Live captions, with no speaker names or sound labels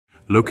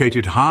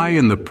Located high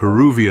in the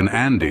Peruvian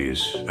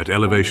Andes, at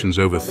elevations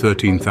over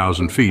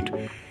 13,000 feet,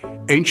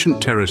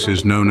 ancient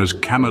terraces known as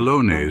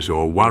Camellones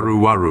or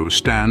Waru Waru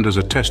stand as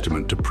a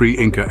testament to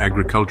pre-Inca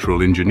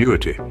agricultural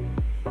ingenuity.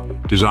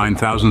 Designed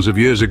thousands of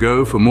years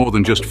ago for more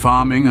than just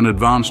farming and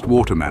advanced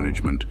water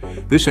management,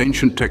 this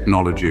ancient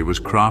technology was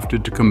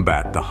crafted to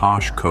combat the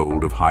harsh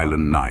cold of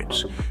highland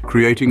nights,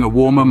 creating a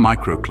warmer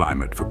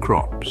microclimate for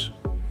crops.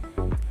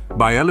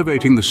 By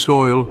elevating the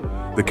soil,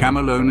 the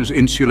Camellones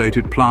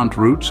insulated plant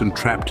roots and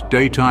trapped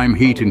daytime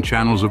heat in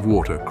channels of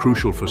water,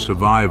 crucial for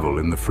survival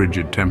in the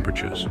frigid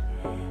temperatures.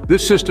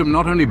 This system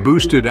not only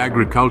boosted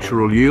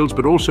agricultural yields,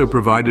 but also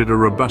provided a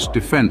robust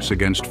defense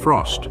against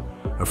frost,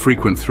 a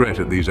frequent threat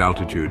at these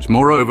altitudes.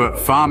 Moreover,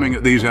 farming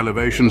at these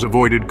elevations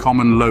avoided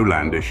common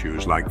lowland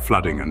issues like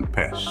flooding and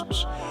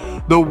pests.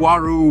 The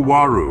Waru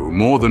Waru,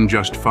 more than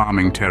just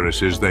farming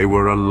terraces, they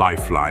were a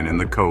lifeline in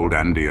the cold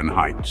Andean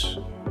heights.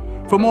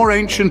 For more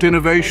ancient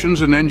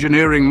innovations and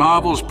engineering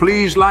marvels,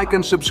 please like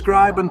and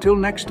subscribe. Until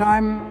next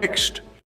time.